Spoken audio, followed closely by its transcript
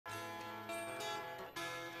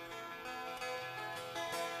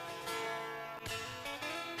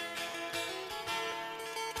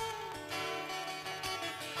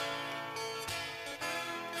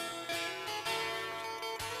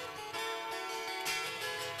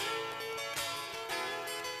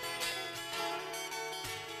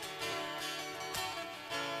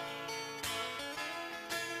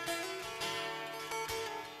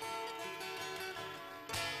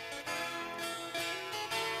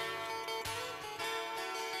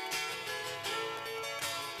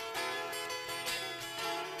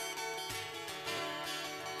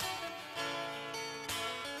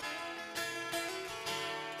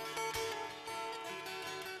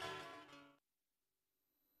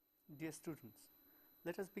Dear students,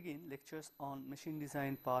 let us begin lectures on machine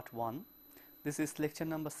design part 1. This is lecture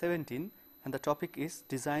number 17 and the topic is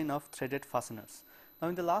design of threaded fasteners. Now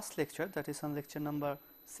in the last lecture, that is on lecture number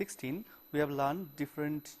 16, we have learned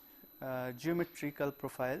different geometrical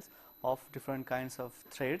profiles of different kinds of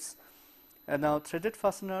threads. And now threaded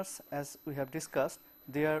fasteners, as we have discussed,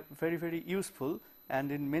 they are very useful,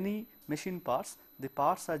 and in many machine parts the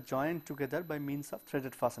parts are joined together by means of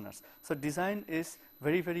threaded fasteners. So design is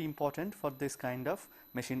very important for this kind of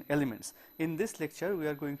machine elements. In this lecture we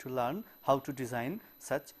are going to learn how to design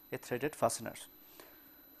such a threaded fastener.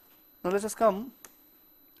 Now let us come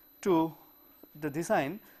to the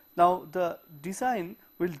design. Now the design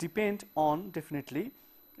will depend on definitely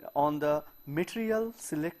on the material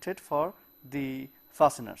selected for the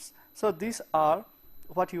fasteners. So these are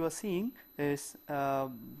what you are seeing is a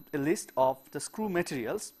list of the screw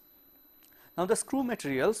materials. Now the screw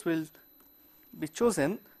materials will be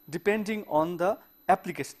chosen depending on the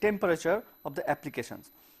application temperature of the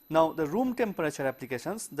applications. Now the room temperature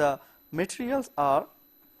applications, the materials are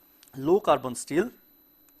low carbon steel,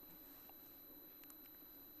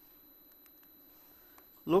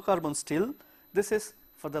 this is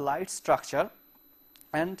for the light structure,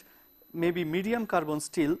 and maybe medium carbon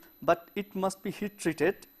steel, but it must be heat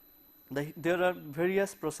treated. There are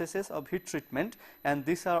various processes of heat treatment, and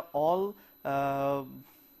these are all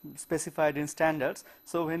specified in standards.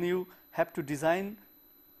 So when you have to design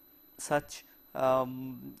such a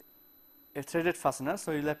threaded fastener,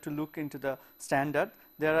 so you'll have to look into the standard.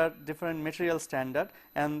 There are different material standard,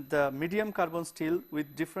 and the medium carbon steel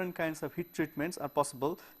with different kinds of heat treatments are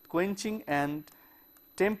possible. Quenching and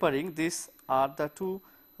tempering, these are the two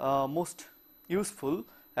most useful,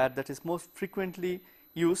 that is most frequently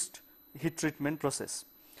used heat treatment process.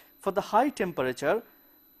 For the high temperature,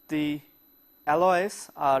 the alloys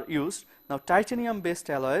are used. Now titanium based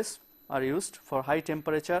alloys are used for high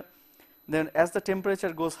temperature. Then as the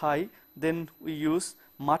temperature goes high, then we use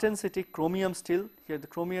martensitic chromium steel. Here the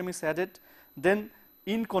chromium is added. Then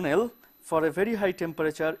Inconel, for a very high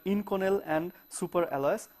temperature, Inconel and super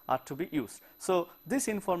alloys are to be used. So this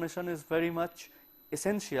information is very much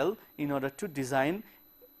essential in order to design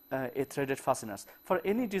a threaded fasteners. For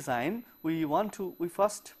any design, we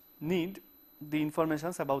first need the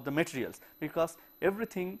informations about the materials, because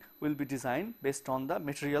everything will be designed based on the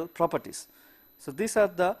material properties. So these are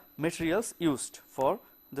the materials used for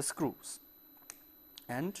the screws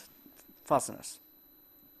and fasteners.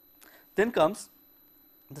 Then comes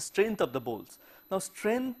the strength of the bolts. Now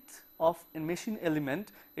strength of a machine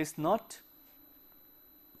element is not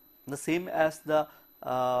the same as the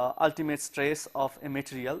ultimate stress of a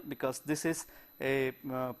material, because this is the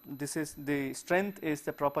strength is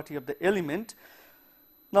the property of the element.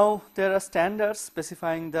 Now there are standards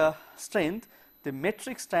specifying the strength. The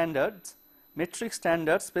metric standard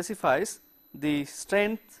specifies the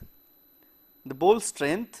strength, the bolt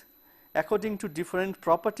strength, according to different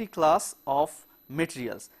property class of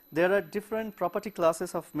materials. There are different property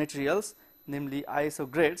classes of materials, namely ISO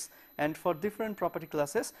grades, and for different property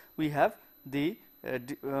classes we have the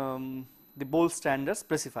bolt standard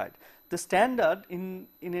specified. The standard in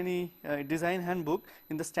any design handbook,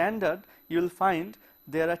 in the standard you will find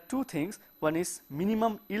there are two things. One is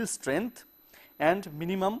minimum yield strength and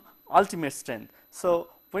minimum ultimate strength. So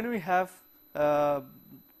when we have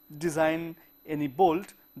design any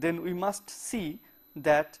bolt, then we must see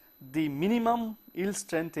that the minimum yield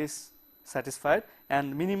strength is satisfied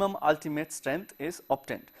and minimum ultimate strength is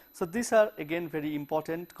obtained. So these are again very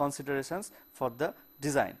important considerations for the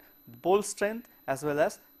design: bolt strength as well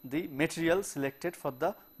as the material selected for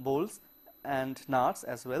the bolts and nuts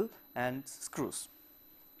as well and screws.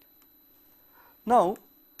 Now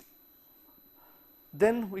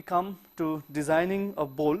then we come to designing a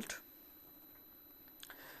bolt.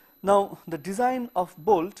 Now the design of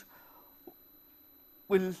bolt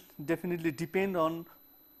will definitely depend on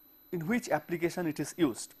in which application it is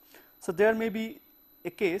used. So there may be a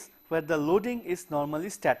case where the loading is normally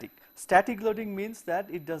static. Static loading means that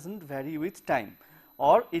it doesn't vary with time,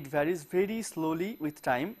 or it varies very slowly with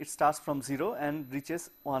time. It starts from 0 and reaches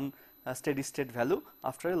one steady state value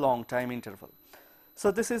after a long time interval. So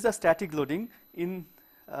this is the static loading. In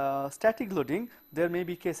static loading, there may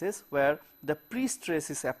be cases where the pre-stress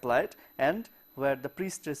is applied and where the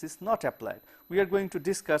pre-stress is not applied. We are going to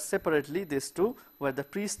discuss separately these two, where the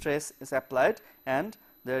pre-stress is applied and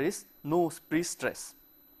there is no pre-stress.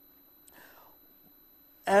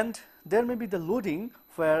 And there may be the loading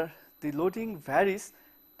where the loading varies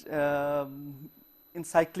in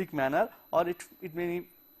cyclic manner, or it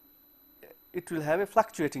will have a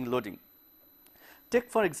fluctuating loading. Take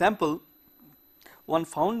for example one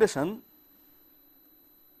foundation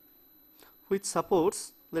which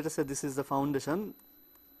supports, let us say this is the foundation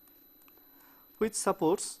which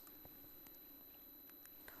supports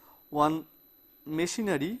one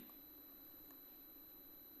machinery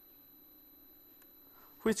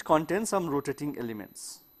which contains some rotating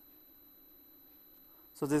elements.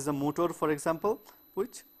 So, this is a motor, for example,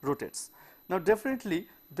 which rotates. Now, definitely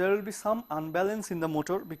there will be some unbalance in the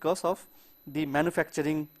motor because of the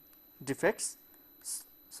manufacturing defects.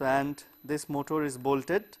 So, and this motor is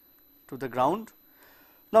bolted to the ground.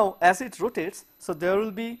 Now, as it rotates, so there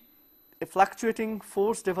will be a fluctuating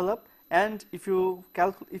force developed, and if you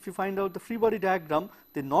find out the free body diagram,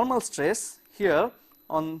 the normal stress here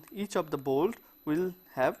on each of the bolt will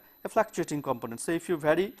have a fluctuating component. So, if you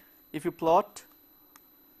plot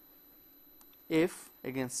F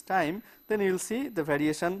against time, then you will see the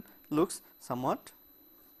variation looks somewhat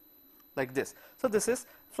like this. So, this is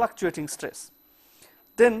fluctuating stress.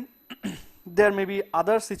 Then there may be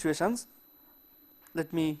other situations.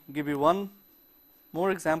 Let me give you one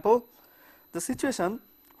more example. The situation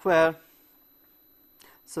where,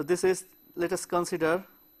 so this is, let us consider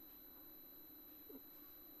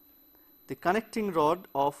the connecting rod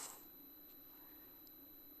of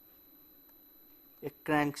a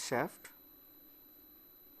crankshaft.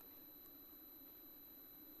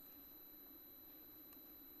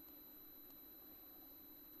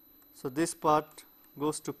 So, this part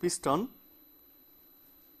goes to piston,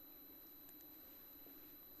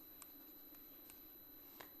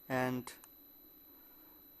 and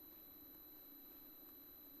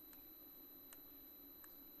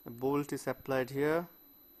a bolt is applied here,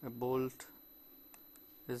 a bolt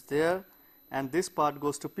is there, and this part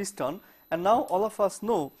goes to piston. And now all of us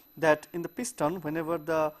know that in the piston, whenever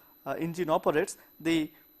the engine operates, the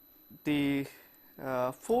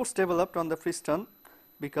force developed on the piston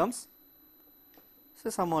becomes, say,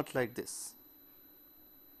 somewhat like this,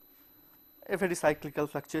 a very cyclical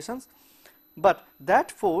fluctuations, but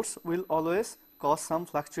that force will always cause some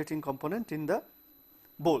fluctuating component in the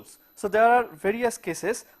bolts. So, there are various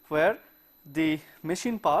cases where the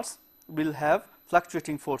machine parts will have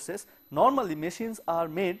fluctuating forces. Normally machines are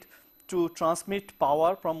made to transmit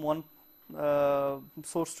power from one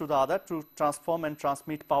source to the other, to transform and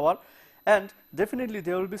transmit power, and definitely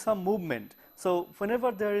there will be some movement. So,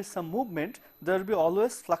 whenever there is some movement, there will be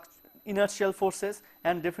always inertial forces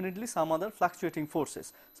and definitely some other fluctuating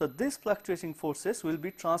forces. So, these fluctuating forces will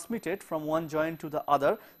be transmitted from one joint to the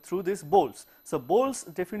other through these bolts. So, bolts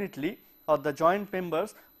definitely, or the joint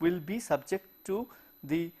members, will be subject to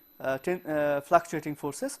the fluctuating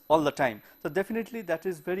forces all the time. So, definitely that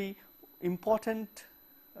is very important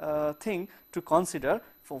thing to consider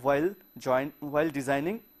for while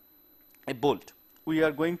designing a bolt. We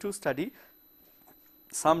are going to study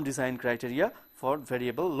some design criteria for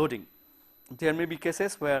variable loading. There may be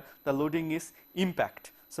cases where the loading is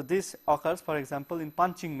impact. So, this occurs, for example, in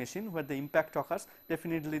punching machine, where the impact occurs.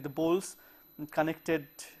 Definitely the bolts connected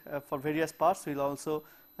for various parts will also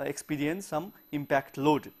experience some impact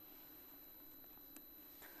load.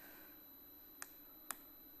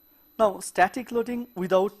 Now, static loading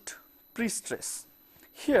without pre-stress.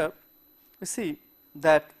 Here we see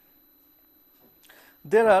that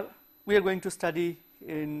we are going to study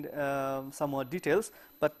in some more details,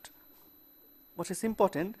 but what is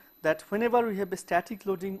important, that whenever we have a static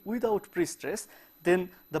loading without pre-stress, then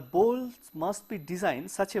the bolts must be designed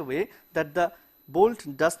such a way that the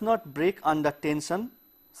bolt does not break under tension.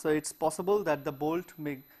 So, it is possible that the bolt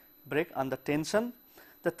may break under tension.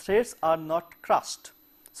 The threads are not crushed.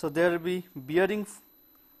 So, there will be bearing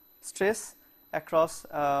stress across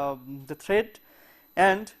the thread,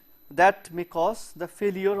 and that may cause the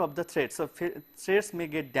failure of the thread. So, threads may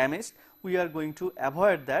get damaged. We are going to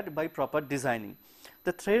avoid that by proper designing.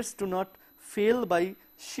 The threads do not fail by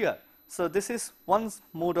shear. So, this is one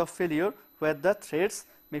mode of failure where the threads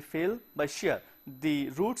may fail by shear. The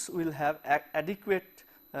roots will have adequate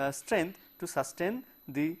strength to sustain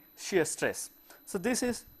the shear stress. So,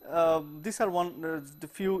 these are the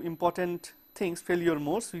few important things, failure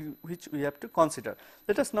modes, which we have to consider.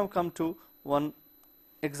 Let us now come to one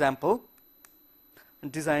example,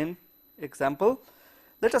 design example.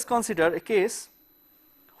 Let us consider a case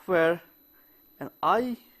where an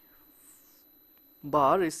I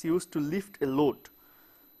bar is used to lift a load.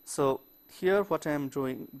 So, here what I am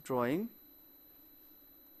drawing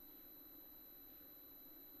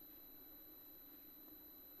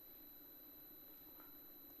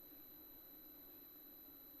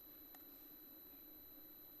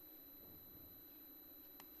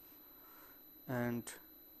and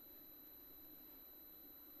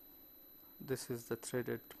this is the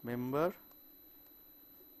threaded member,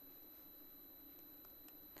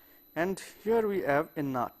 and here we have a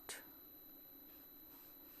nut.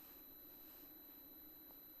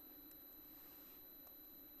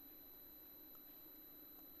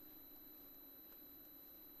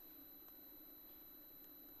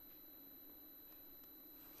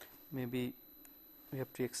 Maybe we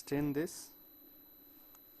have to extend this.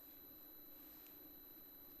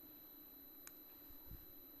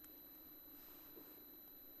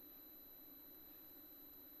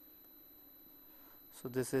 So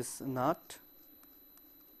this is nut,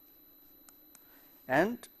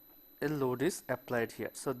 and a load is applied here.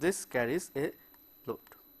 So this carries a load.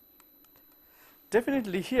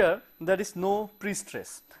 Definitely here there is no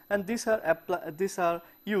pre-stress, and these are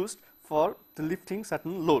used for the lifting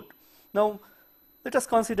certain load. Now let us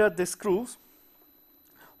consider this screws.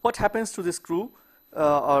 What happens to this screw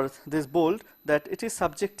or this bolt, that it is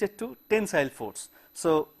subjected to tensile force.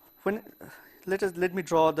 So when let me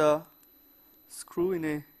draw the screw in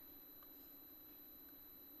a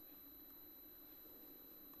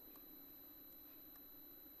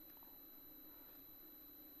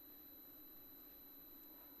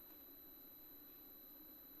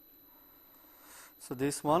so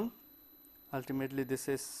this one, ultimately this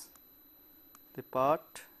is the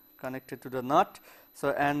part connected to the nut.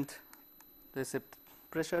 So and there is a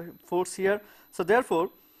pressure force here. So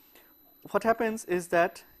therefore what happens is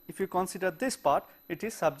that if you consider this part, it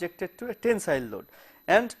is subjected to a tensile load,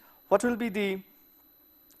 and what will be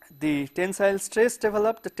the tensile stress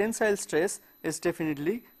developed? The tensile stress is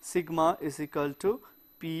definitely sigma is equal to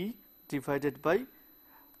P divided by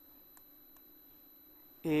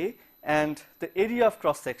A and the area of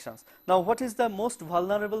cross sections. Now what is the most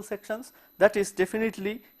vulnerable sections? That is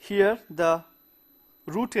definitely here the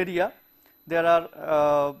root area. There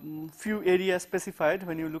are few areas specified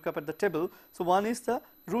when you look up at the table. So one is the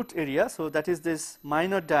root area, so that is this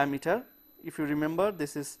minor diameter. If you remember,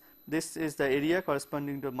 this is the area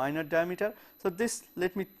corresponding to minor diameter. So this,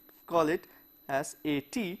 let me call it as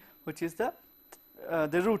AT, which is the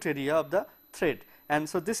root area of the thread, and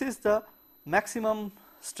so this is the maximum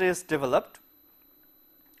stress developed,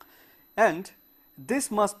 and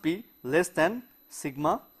this must be less than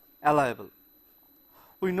sigma allowable.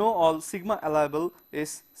 We know all sigma allowable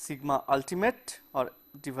is sigma ultimate or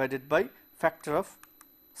divided by factor of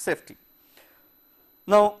safety.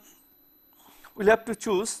 Now we will have to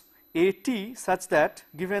choose AT such that,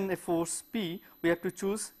 given a force P, we have to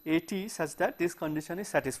choose AT such that this condition is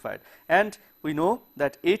satisfied, and we know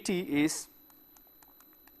that AT is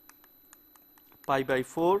pi by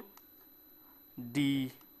 4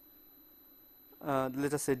 d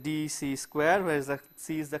let us say dc square, where the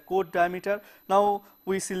c is the chord diameter. Now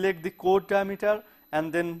we select the chord diameter,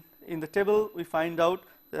 and then in the table we find out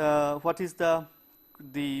what is the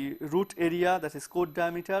root area, that is chord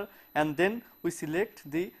diameter, and then we select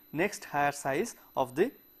the next higher size of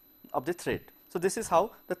the thread. So this is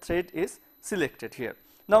how the thread is selected here.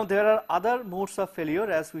 Now there are other modes of failure,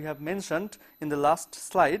 as we have mentioned in the last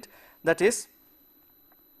slide, that is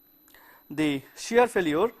the shear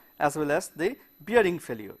failure as well as the bearing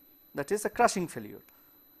failure, that is a crushing failure.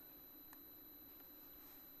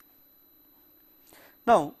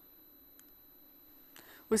 Now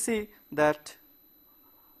we see that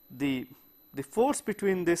the force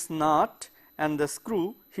between this nut and the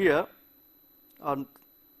screw here, or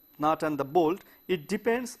nut and the bolt, it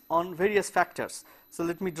depends on various factors. So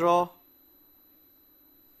let me draw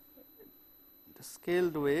the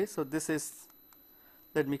scaled way. So this is,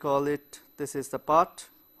 let me call it, this is the part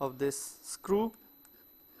of this screw,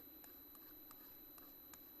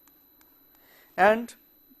 and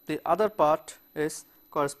the other part is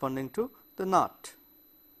corresponding to the nut.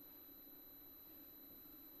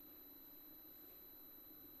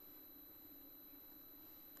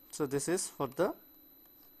 So this is for the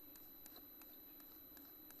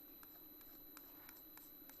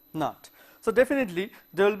nut. So definitely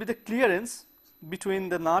there will be the clearance between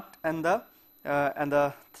the nut and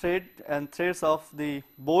the thread and threads of the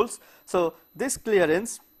bolts. So this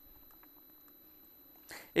clearance,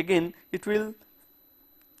 again, it will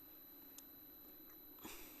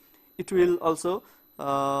also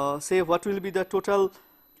say what will be the total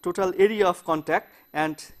area of contact,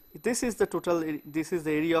 and this is the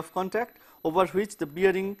area of contact over which the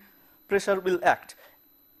bearing pressure will act.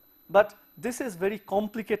 But this is very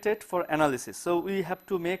complicated for analysis, so we have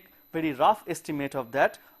to make very rough estimate of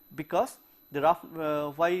that, because the rough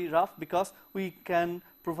why rough? Because we can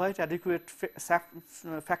provide adequate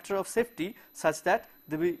factor of safety such that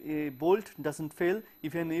the bolt doesn't fail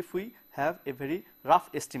even if we have a very rough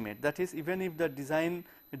estimate. That is, even if the design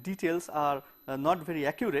details are not very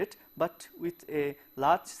accurate, but with a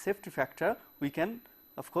large safety factor we can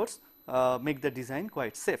of course make the design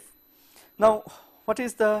quite safe. Now, what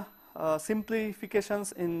is the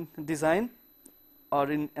simplifications in design or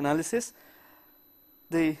in analysis?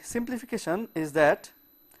 The simplification is that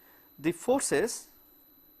the forces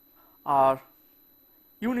are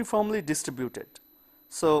uniformly distributed.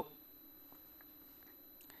 So,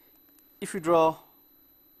 if you draw,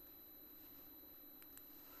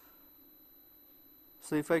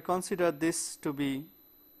 so if I consider this to be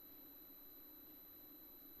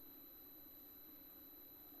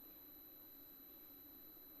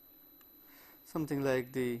something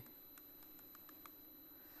like the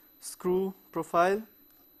screw profile,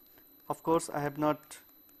 of course I have not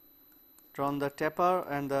drawn the taper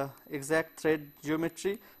and the exact thread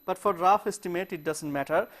geometry, but for rough estimate it does not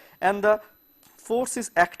matter, and the force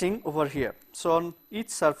is acting over here. So, on each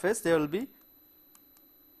surface there will be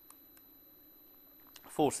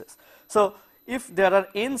forces. So, if there are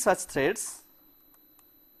n such threads,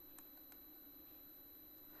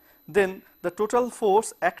 then the total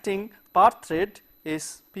force acting per thread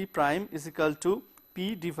is P prime is equal to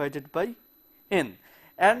P divided by N,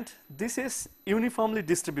 and this is uniformly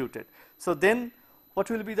distributed. So, then what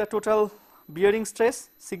will be the total bearing stress?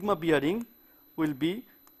 Sigma bearing will be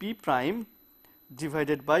P prime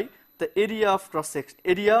divided by the area of cross section,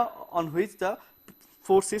 area on which the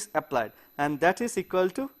force is applied, and that is equal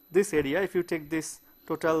to this area. If you take this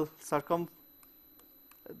total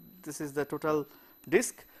this is the total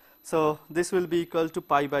disk. So, this will be equal to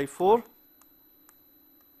pi by 4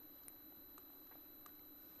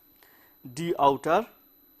 d outer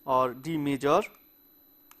or d major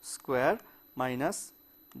square minus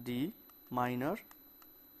d minor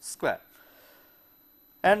square,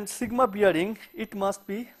 and sigma bearing, it must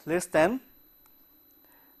be less than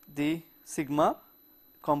the sigma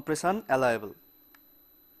compression allowable.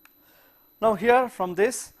 Now, here from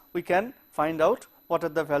this we can find out what are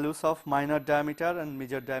the values of minor diameter and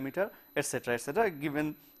major diameter, etc., etc.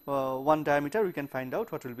 Given one diameter, we can find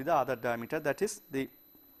out what will be the other diameter, that is the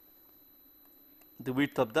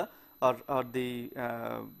width of the or the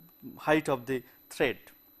height of the thread.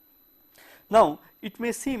 Now, it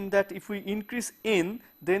may seem that if we increase n,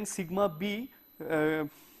 then sigma b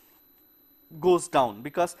goes down,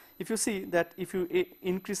 because if you see that if you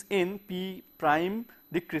increase n, P prime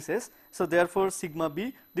decreases, so therefore sigma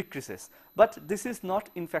b decreases. But this is not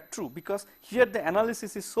in fact true, because here the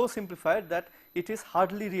analysis is so simplified that it is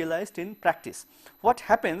hardly realized in practice. What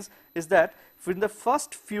happens is that in the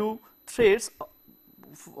first few threads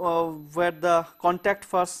where the contact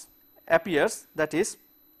first appears, that is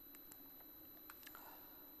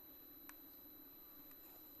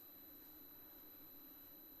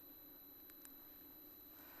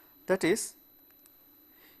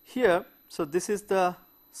here. So, this is the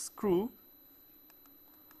screw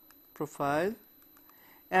profile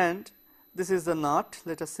and this is the nut,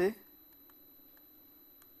 let us say.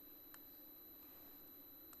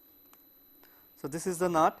 So, this is the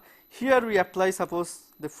nut. Here we apply, suppose,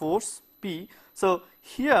 the force P. So,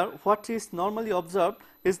 here what is normally observed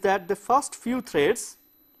is that the first few threads,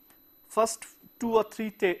 first 2 or 3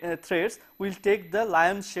 threads will take the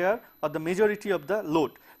lion's share or the majority of the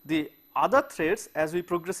load. The other threads, as we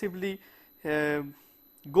progressively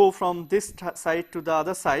go from this side to the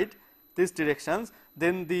other side, these directions,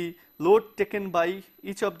 then the load taken by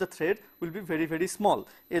each of the thread will be very, very small.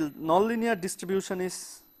 A nonlinear distribution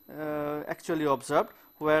is actually observed,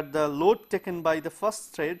 where the load taken by the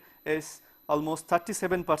first thread is almost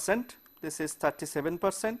 37%. This is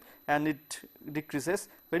 37%, and it decreases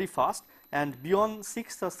very fast, and beyond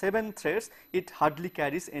 6 or 7 threads it hardly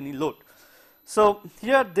carries any load. So,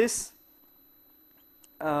 here this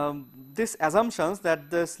assumptions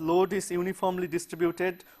that this load is uniformly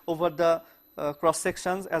distributed over the cross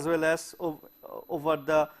sections as well as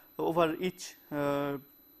over each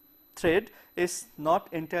thread is not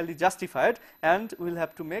entirely justified, and we will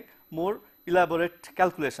have to make more elaborate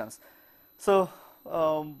calculations. So,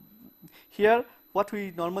 here what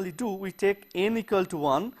we normally do, we take n equal to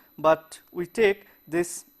 1, but we take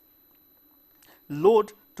this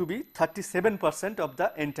load to be 37% of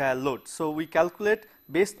the entire load. So, we calculate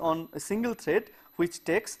based on a single thread which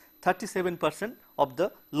takes 37% of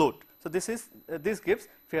the load. So, this gives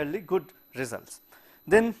fairly good results.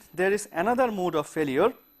 Then there is another mode of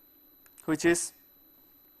failure, which is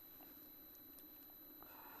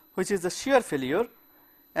the shear failure,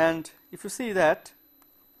 and if you see that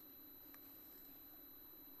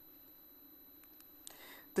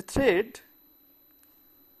the thread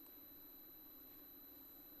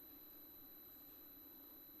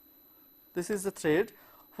this is the thread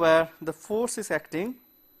where the force is acting,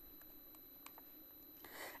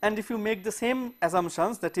 and if you make the same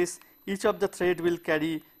assumptions, that is each of the thread will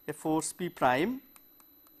carry a force P prime,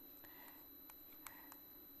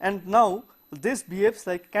 and now this behaves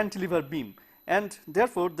like cantilever beam, and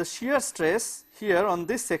therefore the shear stress here on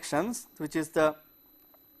this sections, which is the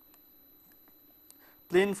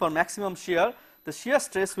plane for maximum shear, the shear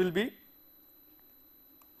stress will be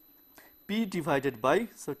P divided by,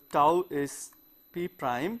 so tau is P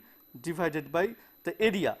prime divided by the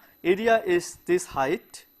area. Area is this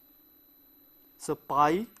height, so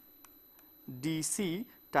pi dc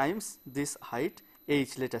times this height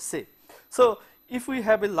h, let us say. So if we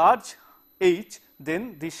have a large h,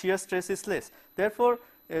 then the shear stress is less. Therefore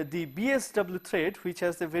the BSW thread, which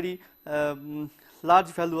has a very large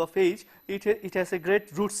value of h, it has a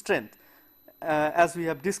great root strength, as we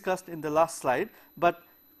have discussed in the last slide, but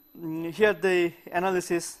here the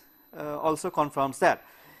analysis also confirms that.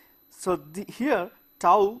 So here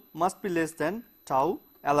tau must be less than tau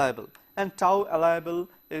allowable, and tau allowable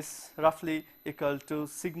is roughly equal to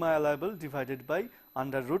sigma allowable divided by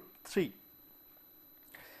under root 3.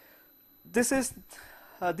 This is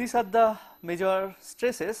these are the major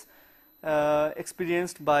stresses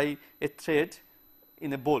experienced by a thread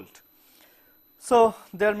in a bolt. So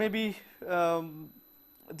there may be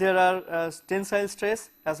there are tensile stress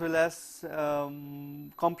as well as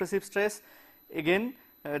compressive stress, again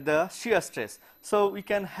the shear stress. So we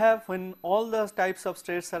can have, when all the types of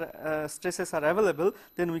stresses are available,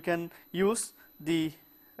 then we can use the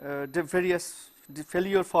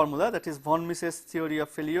failure formula, that is von Mises theory of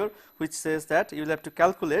failure, which says that you will have to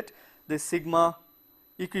calculate the sigma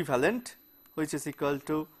equivalent, which is equal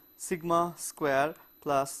to sigma square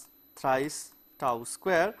plus thrice tau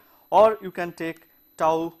square, or you can take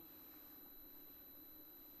tau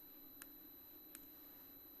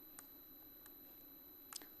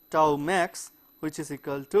max, which is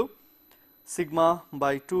equal to sigma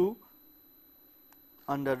by 2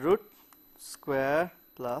 under root square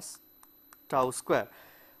plus tau square.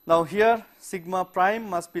 Now here sigma prime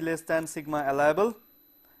must be less than sigma allowable,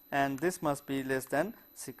 and this must be less than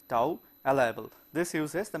tau allowable. This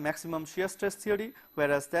uses the maximum shear stress theory,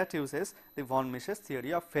 whereas that uses the von Mises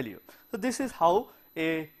theory of failure. So this is how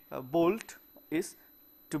a bolt is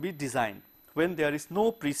to be designed when there is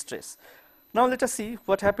no pre-stress. Now let us see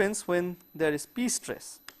what happens when there is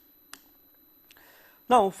pre-stress.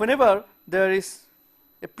 Now whenever there is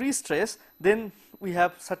a pre-stress, then we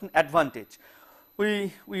have certain advantage.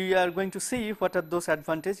 We are going to see what are those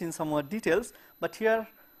advantages in some more details, but here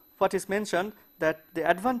what is mentioned, that the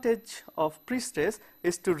advantage of pre-stress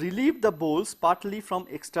is to relieve the bolts partly from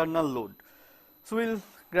external load. So we will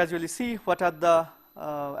gradually see what are the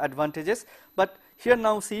advantages, but here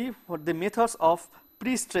now see what the methods of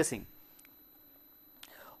pre-stressing.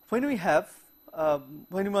 When we have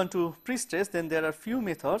when we want to pre-stress, then there are few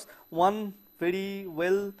methods. One very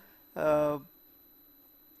well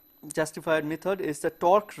justified method is the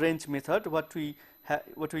torque wrench method. What we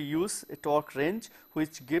use a torque wrench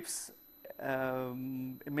which gives a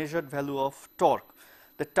measured value of torque.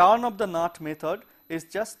 The turn of the nut method is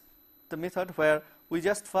just the method where we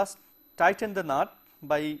just first tighten the nut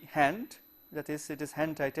by hand, that is, it is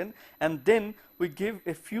hand tightened, and then we give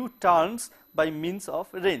a few turns by means of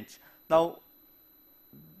wrench. Now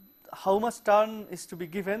how much turn is to be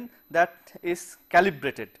given, that is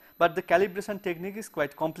calibrated, but the calibration technique is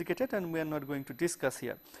quite complicated and we are not going to discuss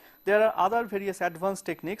here. There are other various advanced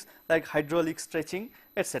techniques like hydraulic stretching,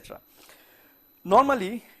 etc.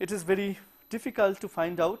 Normally it is very difficult to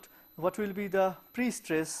find out what will be the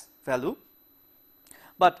pre-stress value,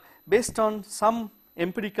 but based on some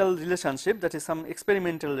empirical relationship, that is some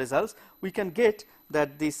experimental results, we can get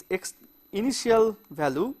that this initial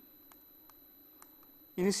value,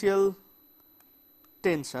 initial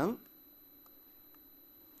tension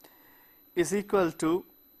is equal to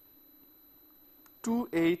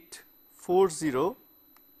 2840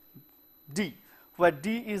 D, where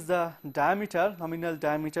D is the diameter, nominal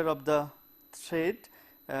diameter of the thread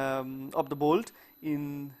of the bolt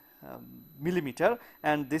in millimeter,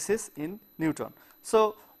 and this is in Newton.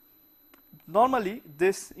 So normally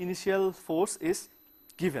this initial force is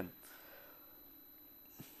given.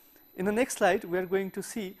 In the next slide we are going to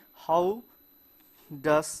see how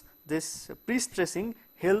does this pre-stressing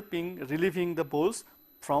help in relieving the bolts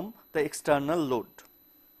from the external load.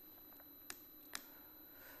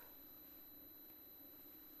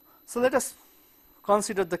 So let us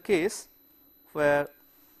consider the case where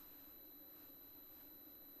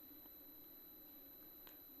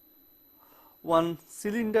one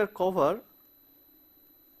cylinder cover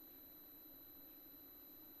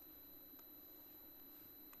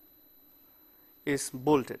is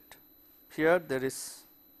bolted. Here there is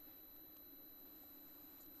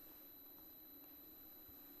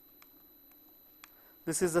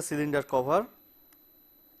this is the cylinder cover,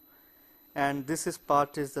 and this is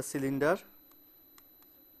part is the cylinder,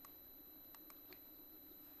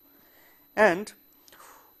 and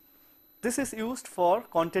this is used for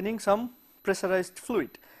containing some pressurized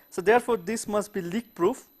fluid. So therefore this must be leak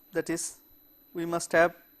proof, that is we must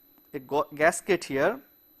have a gasket here.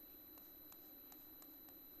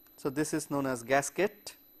 So this is known as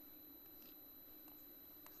gasket,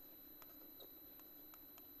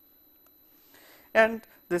 and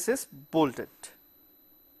this is bolted.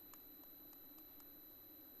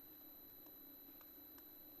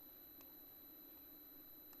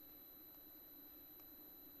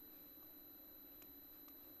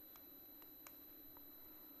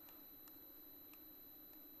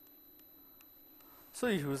 So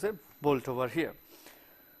you use a bolt over here.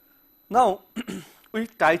 Now we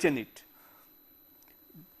tighten it.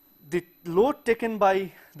 The load taken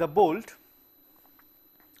by the bolt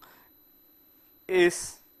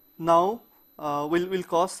is now will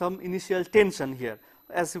cause some initial tension here.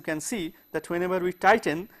 As you can see that whenever we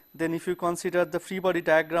tighten, then if you consider the free body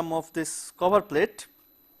diagram of this cover plate,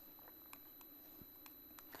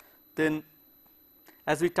 then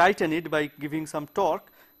as we tighten it by giving some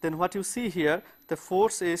torque, then what you see here, the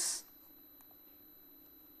force is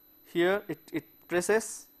here, it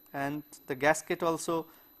presses, and the gasket also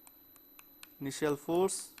initial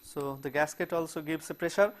force. So the gasket also gives a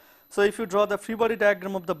pressure. So if you draw the free body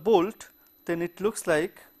diagram of the bolt, then it looks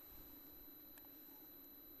like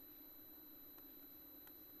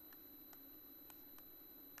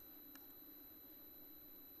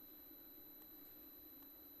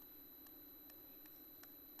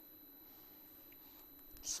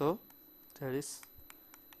so there is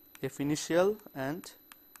F initial and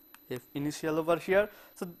F initial over here.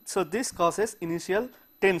 So this causes initial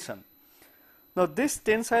tension. Now this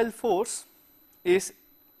tensile force is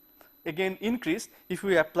again increased if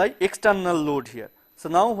we apply external load here. So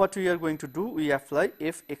now what we are going to do, we apply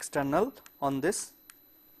F external on this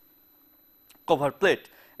cover plate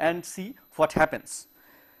and see what happens.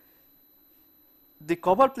 The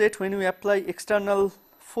cover plate, when we apply external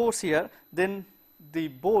force here, then the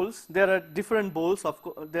bolts, there are different bolts,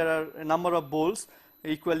 there are a number of bolts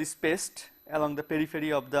equally spaced along the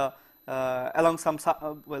periphery of the along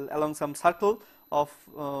some circle of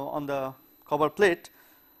on the cover plate.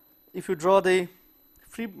 If you draw the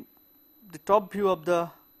top view of the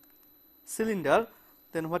cylinder,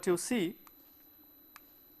 then what you see,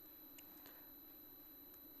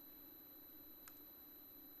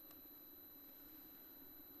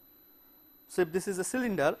 so if this is a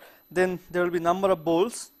cylinder, then there will be number of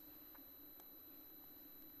bolts.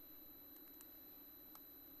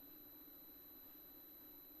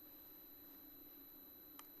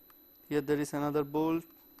 Here there is another bolt.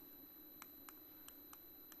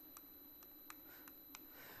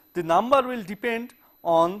 The number will depend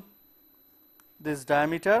on this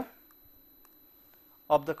diameter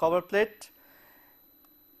of the cover plate.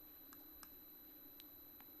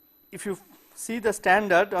 If you see the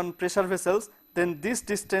standard on pressure vessels, then this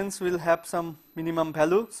distance will have some minimum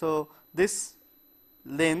value. So this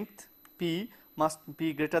length P must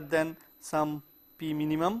be greater than some P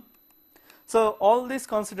minimum. So all these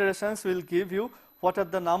considerations will give you what are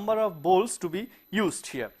the number of bolts to be used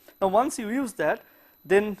here. Now once you use that,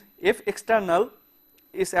 then F external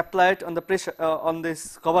is applied on the pressure on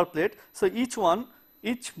this cover plate. So each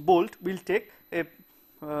bolt will take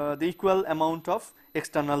the equal amount of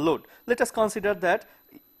external load. Let us consider that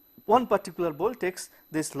one particular bolt takes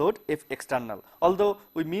this load F external, although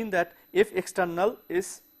we mean that F external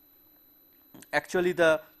is actually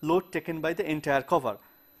the load taken by the entire cover.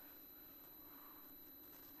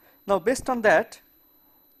 Now based on that,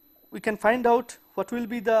 we can find out what will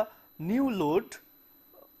be the new load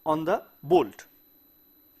on the bolt.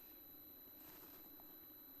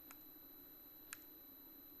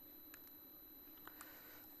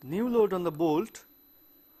 New load on the bolt,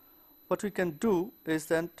 what we can do is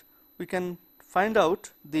that we can find out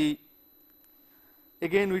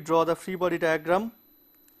again we draw the free body diagram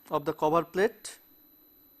of the cover plate.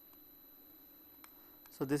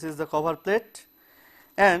 So this is the cover plate,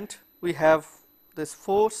 and we have this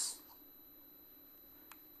force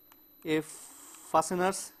F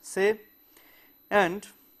fasteners say, and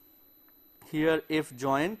here F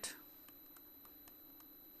joint,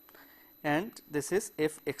 and this is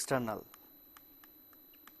F external.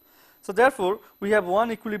 So therefore we have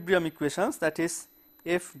one equilibrium equations, that is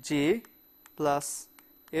Fj plus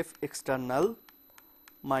F external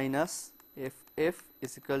minus Ff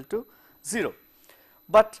is equal to 0.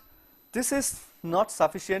 But this is not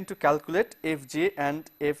sufficient to calculate Fj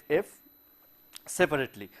and Ff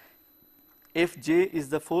separately. Fj is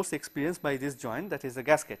the force experienced by this joint, that is the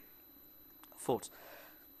gasket force.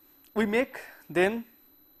 We make then,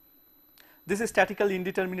 this is statically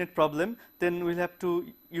indeterminate problem, then we will have to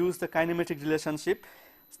use the kinematic relationship.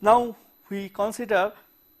 Now we consider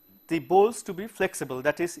the bolts to be flexible,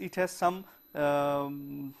 that is it has some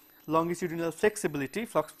longitudinal flexibility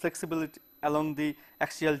along the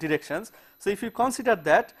axial directions. So if you consider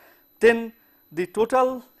that, then the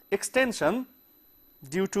total extension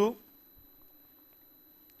due to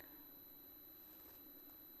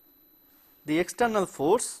the external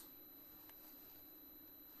force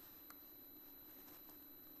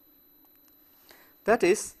that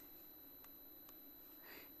is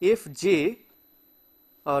Fj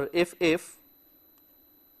or Ff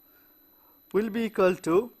will be equal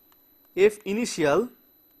to F initial,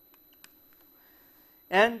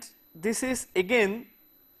 and this is again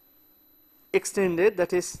extended,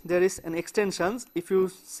 that is there is an extension. If you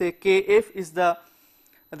say Kf is the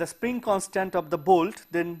spring constant of the bolt,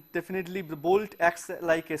 then definitely the bolt acts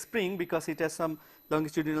like a spring because it has some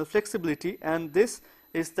longitudinal flexibility, and this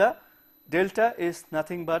is the delta is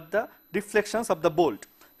nothing but the deflections of the bolt.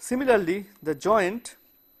 Similarly, the joint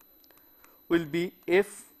will be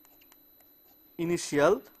F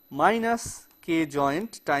initial minus K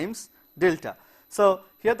joint times delta. So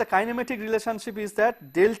here the kinematic relationship is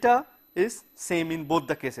that delta is same in both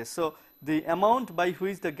the cases. So the amount by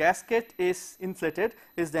which the gasket is inflated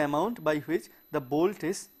is the amount by which the bolt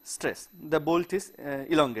is stressed, the bolt is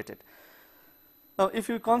elongated. Now if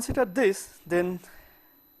you consider this, then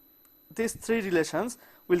these three relations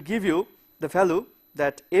will give you the value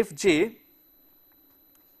that Fj,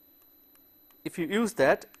 if you use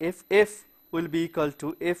that, Ff will be equal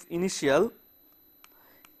to F initial,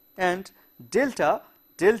 and delta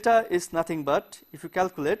is nothing but, if you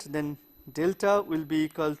calculate, then delta will be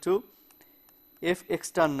equal to F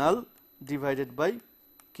external divided by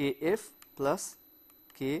Kf plus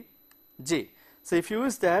Kj. So if you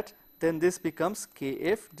use that, then this becomes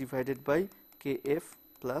Kf divided by Kf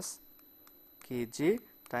plus Kj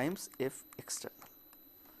times F external.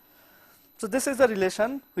 So this is the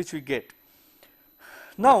relation which we get.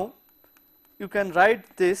 Now you can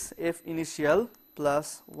write this F initial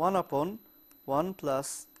plus 1 upon 1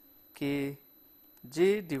 plus Kj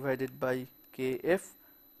divided by Kf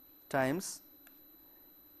times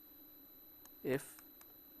F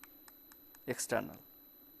external.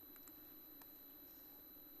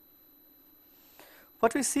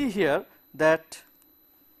 What we see here, that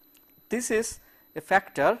this is a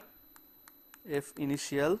factor F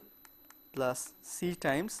initial plus C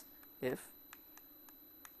times F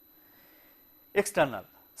external.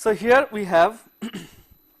 So here we have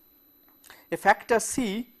a factor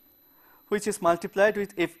C which is multiplied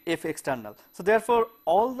with F external. So therefore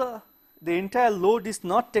all the entire load is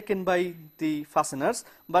not taken by the fasteners,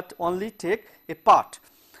 but only take a part.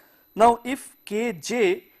 Now if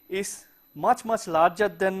Kj is much larger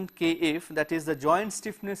than Kf, that is the joint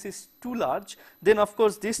stiffness is too large, then of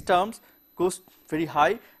course this terms goes very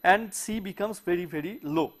high and C becomes very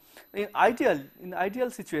low. In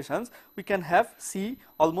ideal situations we can have C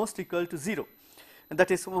almost equal to 0, and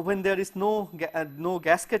that is when there is no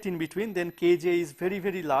gasket in between, then Kj is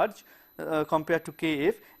very large compared to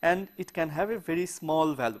Kf, and it can have a very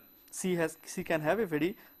small value. C can have a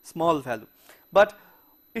very small value, but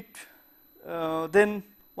it then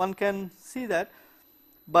one can see that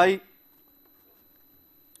by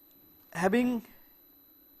having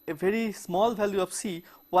a very small value of C,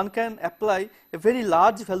 one can apply a very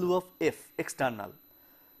large value of F external.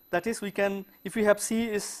 That is, we can, if we have C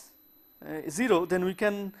is 0, then we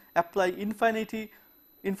can apply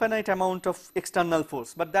infinite amount of external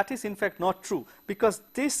force, but that is in fact not true, because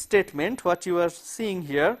this statement what you are seeing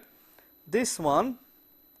here, this one,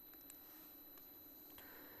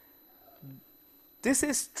 this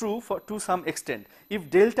is true to some extent. If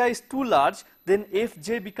delta is too large, then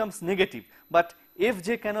Fj becomes negative, but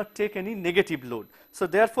Fj cannot take any negative load. So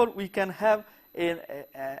therefore we can have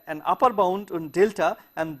an upper bound on delta,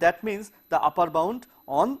 and that means the upper bound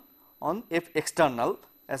on F external,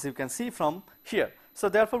 as you can see from here. So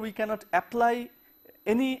therefore we cannot apply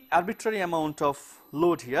any arbitrary amount of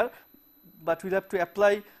load here, but we have to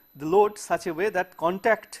apply the load such a way that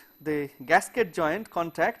the gasket joint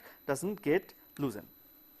contact does not get loosened.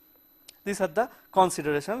 These are the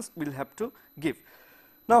considerations we will have to give.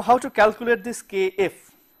 Now how to calculate this Kf?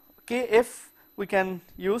 Kf, we can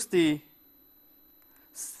use the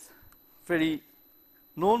very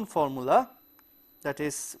known formula, that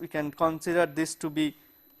is, we can consider this to be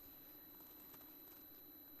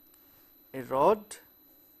a rod.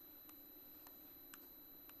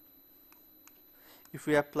 If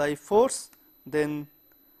we apply force, then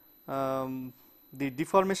the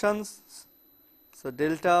deformations, so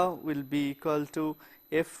delta will be equal to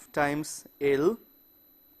F times L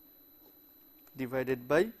divided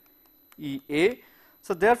by EA.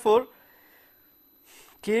 So therefore,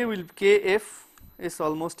 Kf is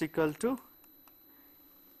almost equal to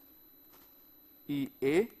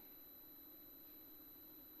EA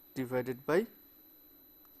divided by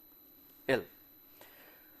L.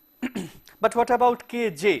 But what about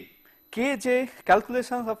Kj? Kj,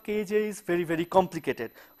 calculations of Kj is very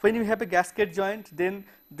complicated. When you have a gasket joint, then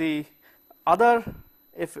the other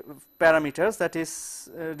parameters, that is,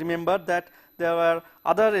 remember that there are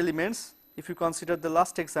other elements. If you consider the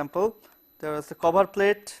last example, there was the cover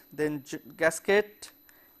plate, then gasket,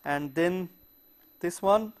 and then this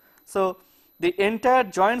one. So the entire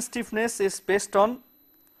joint stiffness is based on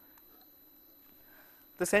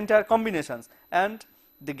this entire combinations, and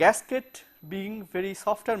the gasket being very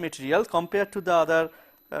softer material compared to the other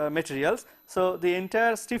materials, so the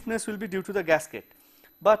entire stiffness will be due to the gasket.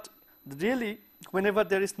 But really, whenever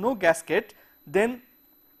there is no gasket, then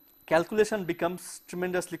calculation becomes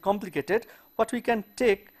tremendously complicated. What we can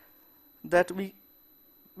take, that we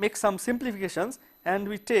make some simplifications and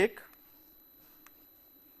we take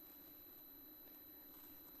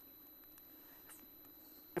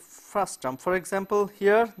a first term. For example,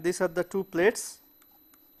 here these are the two plates.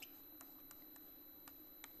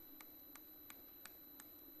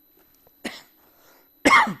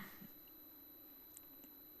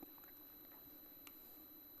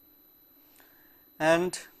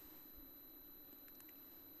 And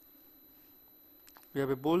we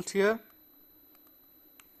have a bolt here.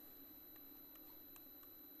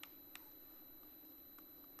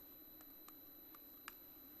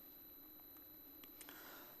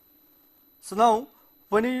 So now,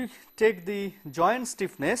 when you take the joint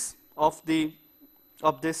stiffness of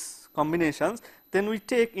this combinations, then we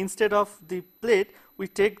take, instead of the plate, we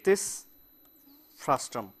take this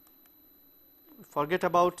frustum. Forget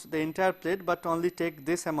about the entire plate, but only take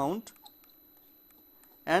this amount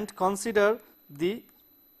and consider the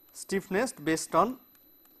stiffness based on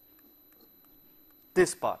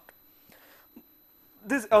this part.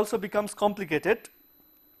 This also becomes complicated.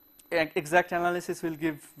 Exact analysis will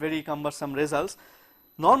give very cumbersome results.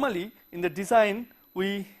 Normally in the design,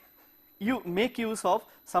 you make use of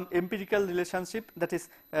some empirical relationship, that is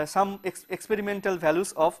some experimental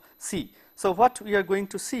values of C. So what we are going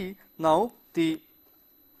to see now, the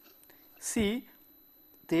C,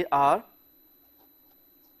 they are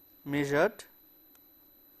measured,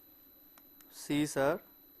 C's are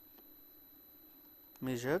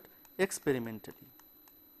measured experimentally.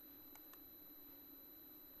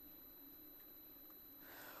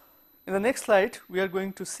 In the next slide, we are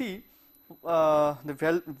going to see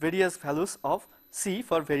the various values of C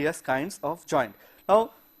for various kinds of joint.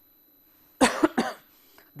 Now,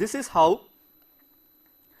 this is how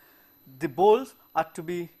the bolts are to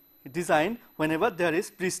be designed whenever there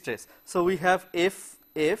is pre-stress. So we have F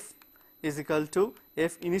is equal to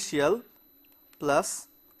F initial plus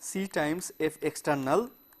C times F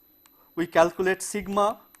external. We calculate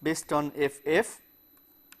sigma based on F,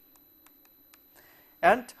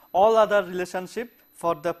 and all other relationship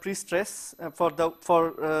for the pre-stress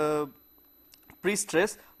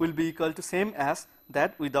pre-stress will be equal to same as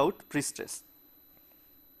that without pre-stress.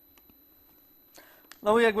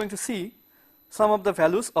 Now we are going to see some of the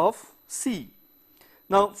values of C.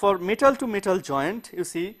 Now for metal to metal joint, you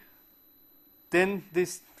see, then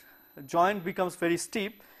this joint becomes very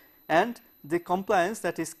steep and the compliance,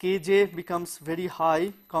 that is Kj, becomes very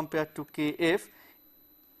high compared to Kf.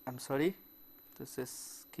 I am sorry, this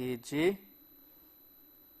is Kj,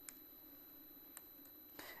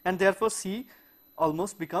 and therefore C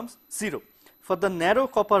almost becomes 0. For the narrow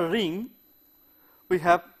copper ring, we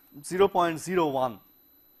have 0.01.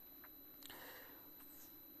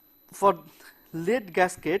 For lead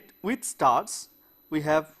gasket with stars, we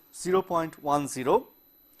have 0.10.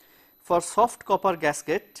 For soft copper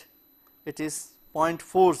gasket, it is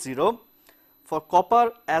 0.40. For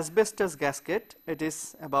copper asbestos gasket, it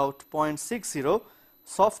is about 0.60.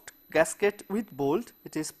 Soft gasket with bolt,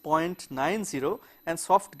 it is 0.90, and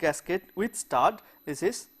soft gasket with stud, this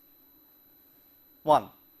is 1.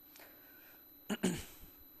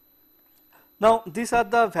 Now these are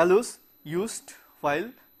the values used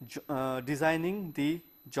while designing the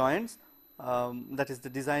joints, that is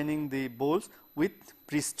designing the bolts with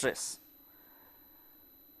pre-stress.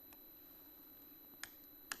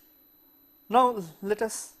 Now let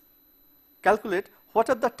us calculate what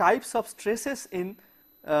are the types of stresses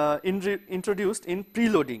introduced in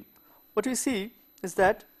preloading. What we see is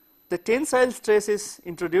that the tensile stress is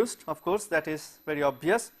introduced, of course, that is very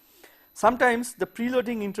obvious. Sometimes the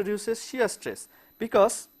preloading introduces shear stress,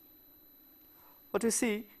 because what you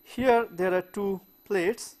see here, there are two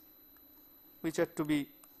plates which are to be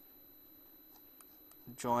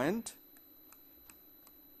joined,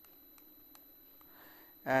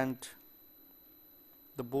 and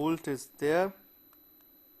the bolt is there.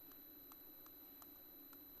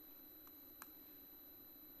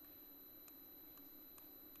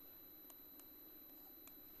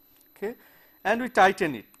 Okay, and we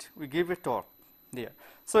tighten it, we give a torque there.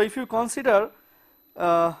 So if you consider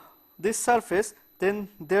this surface, then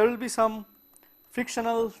there will be some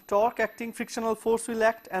frictional torque acting, frictional force will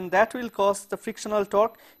act, and that will cause the frictional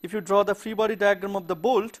torque. If you draw the free body diagram of the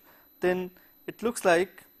bolt, then it looks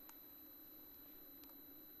like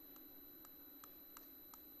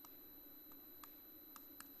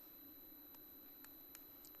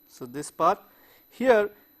so this part here,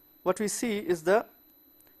 what we see is the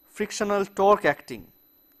frictional torque acting.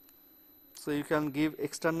 So you can give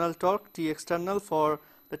external torque, T external, for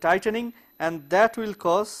the tightening, and that will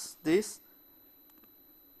cause this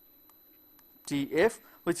Tf,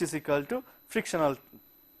 which is equal to frictional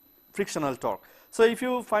torque. So if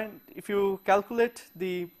you calculate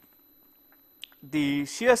the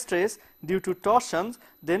shear stress due to torsions,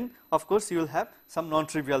 then of course you will have some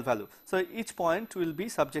non-trivial value. So each point will be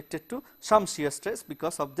subjected to some shear stress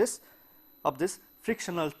because of this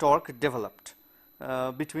frictional torque developed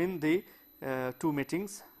between the two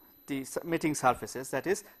meetings, the meeting surfaces, that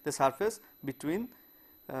is the surface between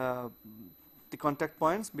the contact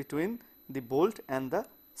points between the bolt and the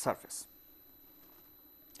surface.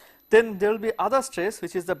 Then there will be other stress,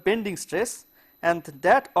 which is the bending stress, and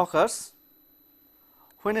that occurs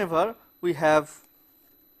whenever we have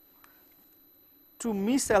two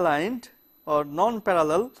misaligned or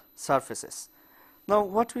non-parallel surfaces. Now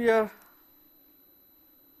what we are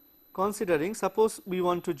considering, suppose we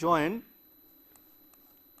want to join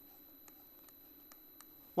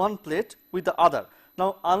one plate with the other.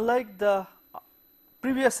 Now unlike the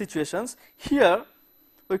previous situations, here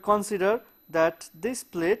we consider that this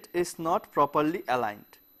plate is not properly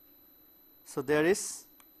aligned. So there is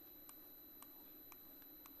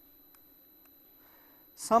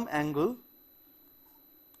some angle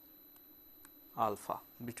alpha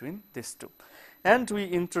between these two, and we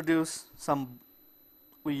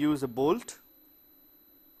use a bolt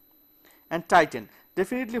and tighten.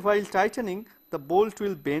 Definitely while tightening, the bolt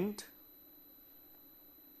will bend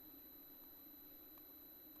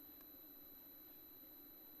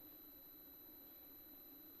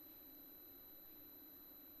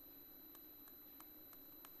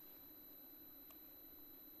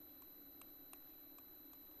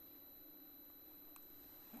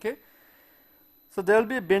okay. So there will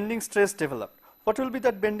be a bending stress developed. What will be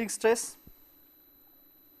that bending stress?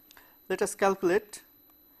 Let us calculate.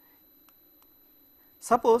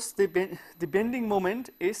 Suppose the bending moment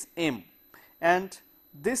is m, and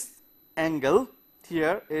this angle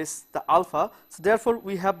here is the alpha. So therefore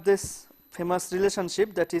we have this famous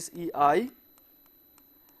relationship, that is EI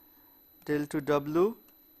del to W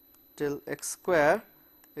del x square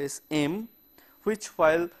is m, which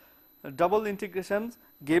while double integration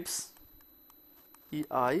gives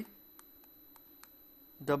EI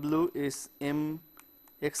W is m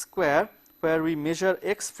x square, where we measure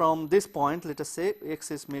x from this point. Let us say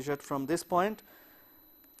x is measured from this point.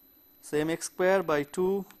 So mx square by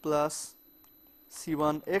 2 plus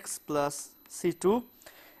c1x plus c2,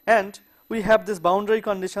 and we have this boundary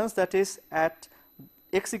conditions, that is at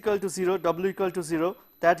x equal to 0, w equal to 0,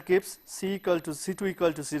 that gives c equal to c2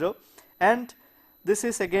 equal to 0, and this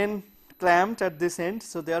is again clamped at this end.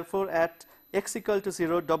 So therefore at x equal to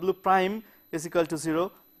 0, w prime is equal to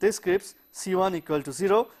 0, this gives c1 equal to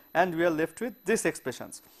 0, and we are left with these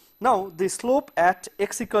expressions. Now the slope at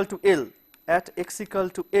x equal to L,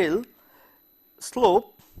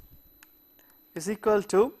 slope is equal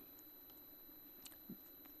to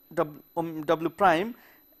w prime,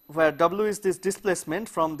 where w is this displacement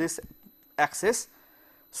from this axis.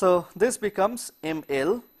 So this becomes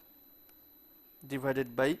ml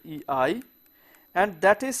divided by EI, and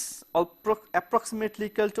that is approximately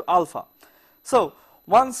equal to alpha. So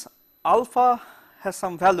once alpha has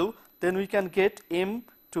some value, then we can get m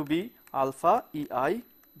to be alpha EI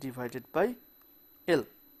divided by L,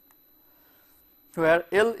 where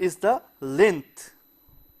L is the length.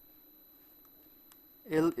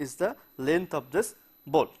 L is the length of this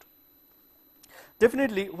bolt.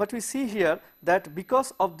 Definitely what we see here, that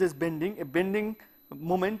because of this bending, a bending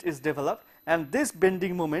moment is developed, and this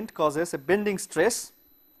bending moment causes a bending stress.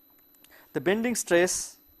 The bending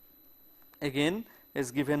stress again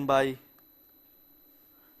is given by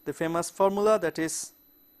the famous formula, that is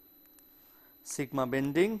sigma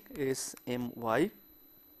bending is my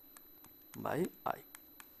by I.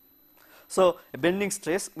 So, a bending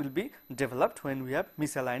stress will be developed when we have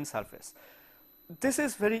misaligned surface. This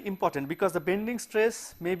is very important because the bending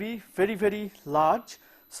stress may be very large,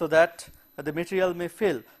 so that the material may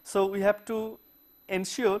fail. So, we have to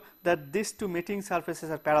ensure that these two mating surfaces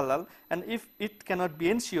are parallel, and if it cannot be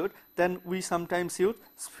ensured, then we sometimes use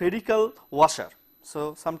spherical washer.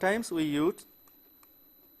 So, sometimes we use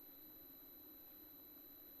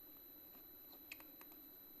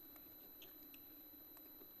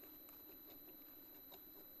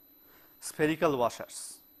spherical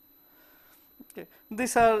washers. Okay.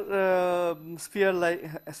 These are sphere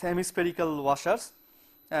like hemispherical washers,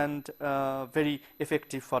 and very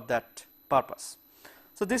effective for that purpose.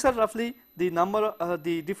 So, these are roughly the number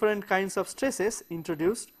the different kinds of stresses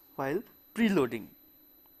introduced while preloading.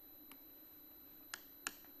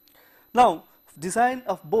 Now, design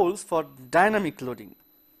of bolts for dynamic loading.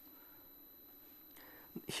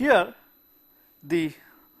 Here the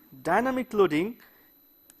dynamic loading,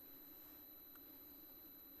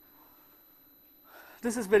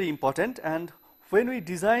 this is very important, and when we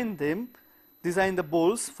design the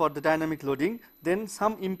bolts for the dynamic loading, then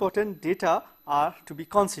some important data are to be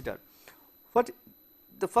considered.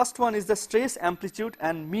 The first one is the stress amplitude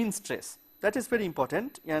and mean stress. That is very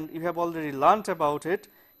important, and you have already learnt about it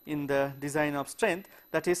in the design of strength.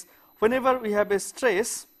 That is, whenever we have a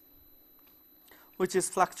stress which is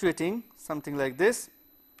fluctuating, something like this,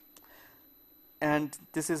 and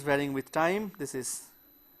this is varying with time, this is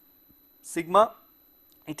sigma,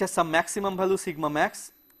 it has some maximum value sigma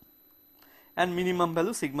max and minimum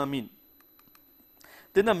value sigma mean.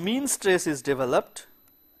 Then a mean stress is developed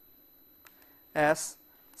as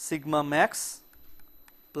sigma max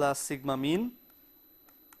plus sigma mean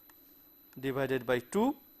divided by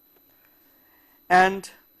 2, and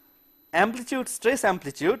amplitude, stress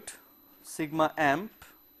amplitude, sigma amp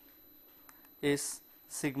is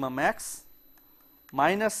sigma max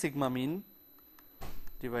minus sigma mean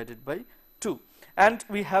divided by 2. And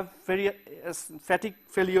we have various fatigue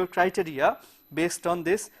failure criteria based on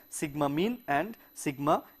this sigma mean and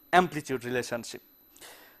sigma amplitude relationship.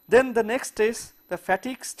 Then the next is the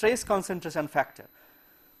fatigue stress concentration factor.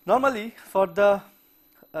 Normally for the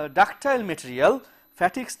ductile material,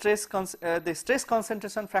 fatigue stress the stress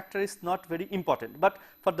concentration factor is not very important, but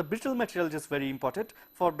for the brittle material it is very important.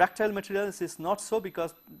 For ductile materials it is not so,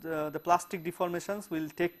 because the plastic deformations will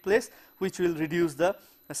take place which will reduce the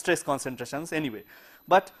stress concentrations anyway.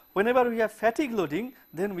 But whenever we have fatigue loading,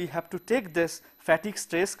 then we have to take this fatigue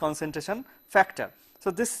stress concentration factor.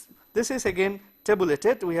 So this is again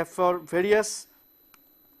tabulated. We have for various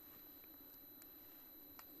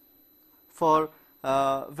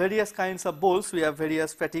kinds of bolts, we have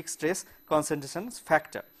various fatigue stress concentrations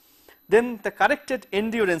factor. Then the corrected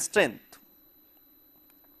endurance strength.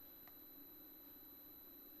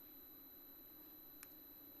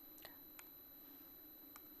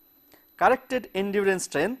 Corrected endurance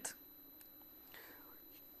strength.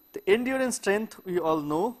 The endurance strength we all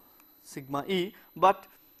know, sigma E, but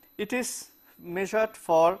it is measured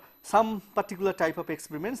for some particular type of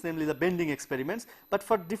experiments, namely the bending experiments, but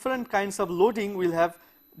for different kinds of loading we will have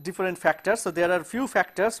different factors. So there are few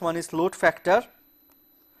factors. One is load factor,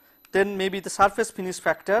 then maybe the surface finish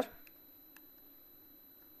factor,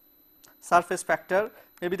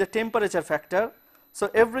 maybe the temperature factor. So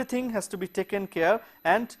everything has to be taken care,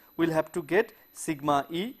 and we will have to get sigma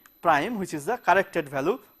E prime, which is the corrected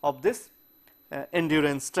value of this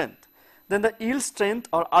endurance strength. Then the yield strength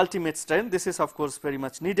or ultimate strength, this is of course very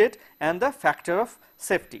much needed, and the factor of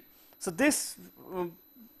safety. So this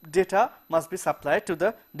data must be supplied to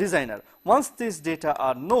the designer. Once these data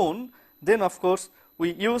are known, then of course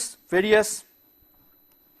we use various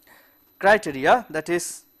criteria. That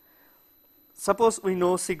is, suppose we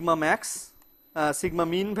know sigma max, sigma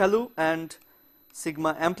mean value and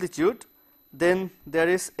sigma amplitude, then there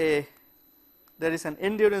is an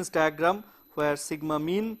endurance diagram where sigma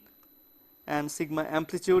mean and sigma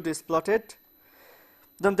amplitude is plotted.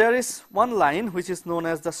 Then there is one line which is known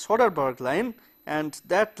as the Soderberg line, and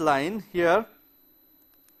that line here,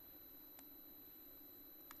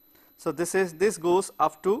 so this goes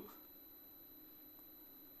up to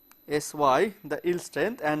SY, the yield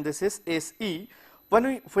strength, and this is SE.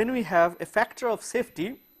 When we have a factor of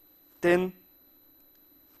safety, then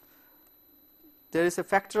there is a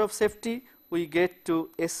factor of safety, we get to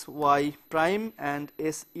SY prime and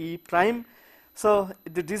SE prime. So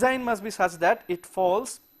the design must be such that it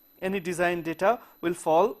falls, any design data will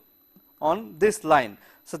fall on this line.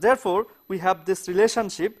 So therefore, we have this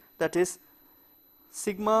relationship, that is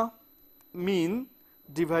sigma mean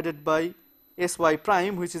divided by sy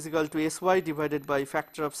prime, which is equal to sy divided by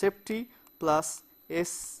factor of safety plus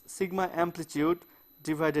s sigma amplitude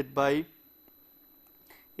divided by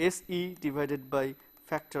se divided by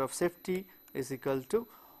factor of safety is equal to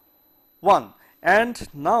 1. And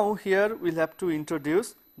now here we will have to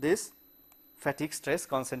introduce this fatigue stress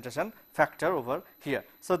concentration factor over here.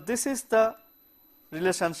 So this is the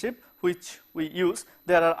relationship which we use.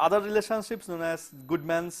 There are other relationships known as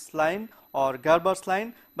Goodman's line or Gerber's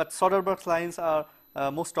line, but Soderberg's lines are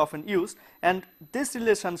most often used, and this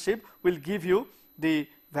relationship will give you the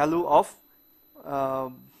value of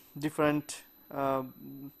different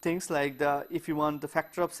things, like the, if you want the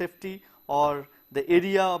factor of safety or the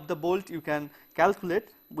area of the bolt, you can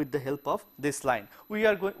calculate with the help of this line. We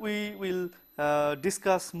will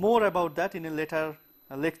discuss more about that in a later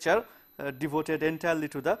lecture devoted entirely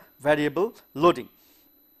to the variable loading.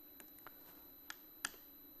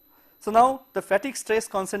 So now the fatigue stress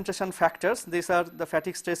concentration factors, these are the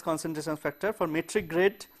fatigue stress concentration factor for metric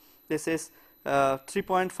grade. This is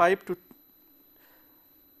 3.5 to,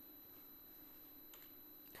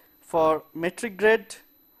 for metric grade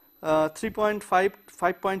 3.5,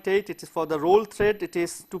 5.8, it is for the roll thread, it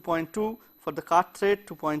is 2.2 for the cut thread,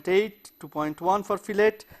 2.8, 2.1 for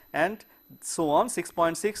fillet, and so on,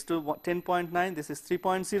 6.6 to 10.9, this is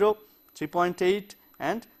 3.0, 3.8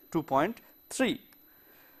 and 2.3.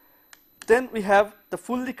 Then we have the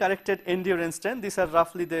fully corrected endurance strength. These are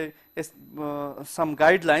roughly the some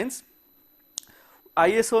guidelines.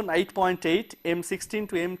 ISO 8.8 M16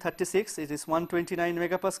 to M36, it is 129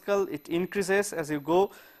 megapascal. It increases as you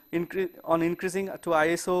go, increasing to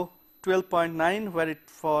ISO 12.9, where it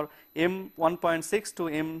for M1.6 to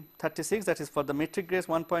M36, that is for the metric grade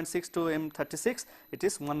 1.6 to M36, it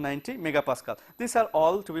is 190 megapascal. These are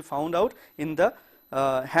all to be found out in the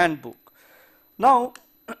handbook. Now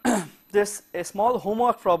there's a small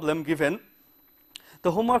homework problem given.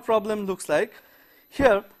 The homework problem looks like,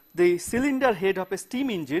 here the cylinder head of a steam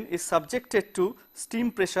engine is subjected to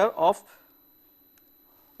steam pressure of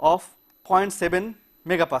 0.7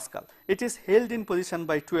 megapascal. It is held in position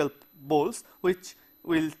by 12 bolts, which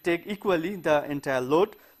will take equally the entire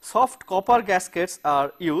load. Soft copper gaskets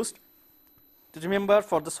are used. Remember,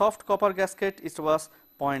 for the soft copper gasket it was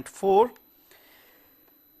 0.4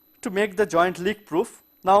 to make the joint leak proof.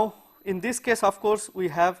 Now in this case, of course, we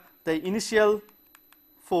have the initial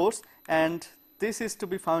force, and this is to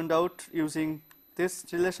be found out using this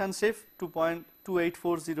relationship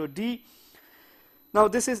 2.2840 D. Now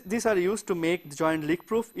these are used to make the joint leak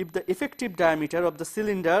proof. If the effective diameter of the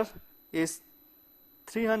cylinder is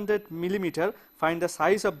 300 millimeter, find the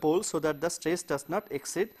size of bolt so that the stress does not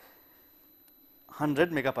exceed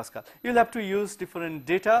 100 megapascal. You will have to use different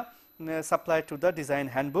data supplied to the design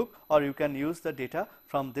handbook, or you can use the data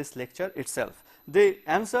from this lecture itself. The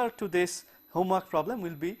answer to this homework problem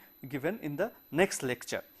will be given in the next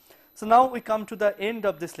lecture. So now we come to the end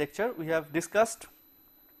of this lecture. We have discussed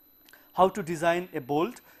how to design a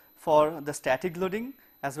bolt for the static loading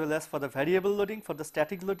as well as for the variable loading. For the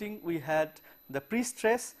static loading, we had the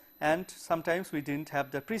pre-stress, and sometimes we didn't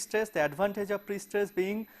have the pre-stress. The advantage of pre-stress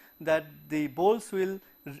being that the bolts will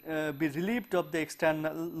be relieved of the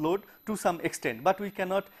external load to some extent, but we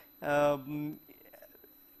cannot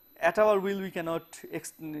at our will we cannot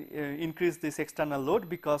increase this external load,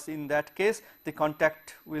 because in that case the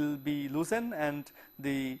contact will be loosened and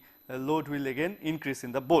the load will again increase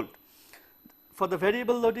in the bolt. For the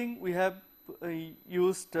variable loading, we have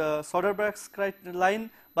used Soderberg's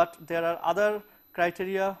line, but there are other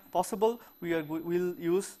criteria possible. We will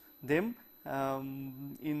use them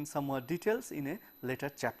in some more details in a later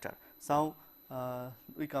chapter. So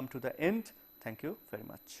we come to the end. Thank you very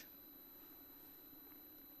much.